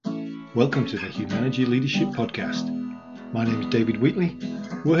Welcome to the Humanity Leadership Podcast. My name is David Wheatley.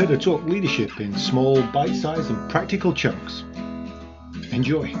 We're here to talk leadership in small, bite-sized and practical chunks.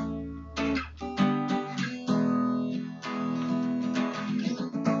 Enjoy.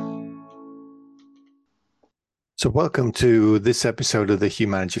 So welcome to this episode of the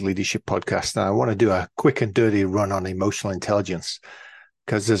Humanity Leadership Podcast. Now, I want to do a quick and dirty run on emotional intelligence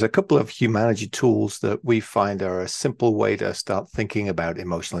because there's a couple of humanity tools that we find are a simple way to start thinking about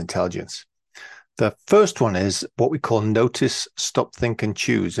emotional intelligence. The first one is what we call notice, stop, think, and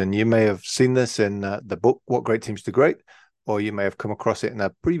choose. And you may have seen this in the book, What Great Teams Do Great, or you may have come across it in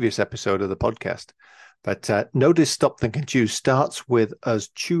a previous episode of the podcast. But notice, stop, think, and choose starts with us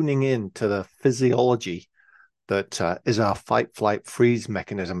tuning in to the physiology that is our fight, flight, freeze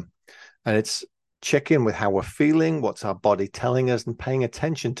mechanism. And it's check in with how we're feeling, what's our body telling us, and paying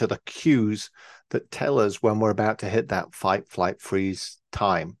attention to the cues that tell us when we're about to hit that fight, flight, freeze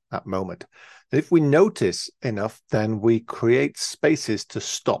time, that moment. If we notice enough, then we create spaces to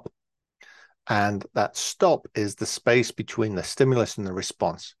stop. And that stop is the space between the stimulus and the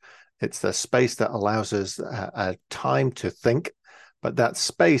response. It's the space that allows us a time to think. But that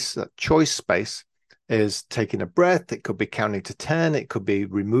space, that choice space, is taking a breath. It could be counting to 10. It could be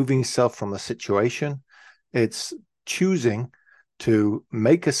removing self from the situation. It's choosing to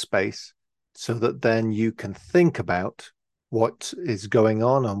make a space so that then you can think about what is going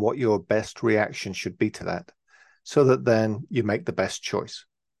on and what your best reaction should be to that, so that then you make the best choice.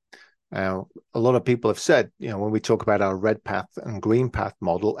 Now, a lot of people have said, when we talk about our red path and green path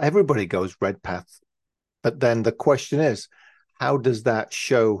model, everybody goes red path. But then the question is, how does that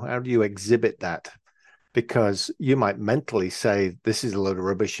show? How do you exhibit that? Because you might mentally say, this is a load of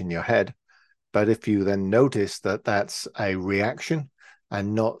rubbish in your head. But if you then notice that that's a reaction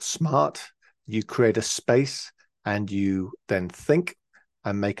and not smart, you create a space and you then think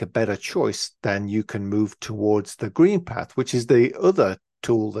and make a better choice, then you can move towards the green path, which is the other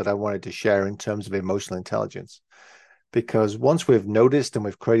tool that I wanted to share in terms of emotional intelligence. Because once we've noticed and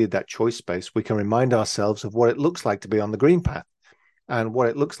we've created that choice space, we can remind ourselves of what it looks like to be on the green path. And what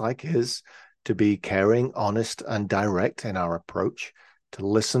it looks like is to be caring, honest, and direct in our approach, to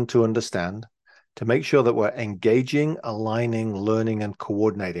listen, to understand, to make sure that we're engaging, aligning, learning, and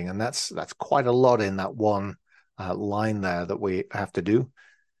coordinating. And that's quite a lot in that one line there that we have to do.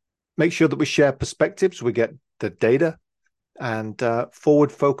 Make sure that we share perspectives, we get the data, and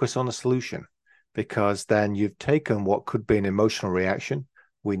forward focus on a solution, because then you've taken what could be an emotional reaction.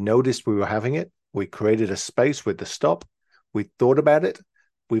 We noticed we were having it. We created a space with the stop. We thought about it.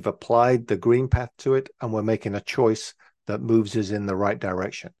 We've applied the green path to it, and we're making a choice that moves us in the right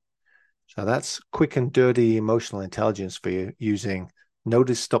direction. So that's quick and dirty emotional intelligence for you, using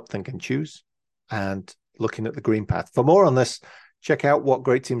notice, stop, think, and choose, and looking at the green path. For more on this, check out What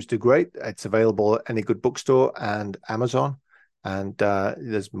Great Teams Do Great. It's available at any good bookstore and Amazon. And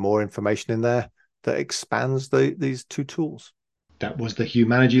there's more information in there that expands these two tools. That was the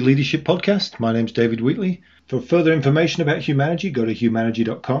Humanity Leadership Podcast. My name's David Wheatley. For further information about Humanity, go to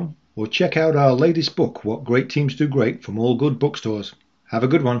humanity.com or check out our latest book, What Great Teams Do Great, from all good bookstores. Have a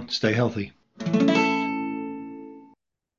good one. Stay healthy.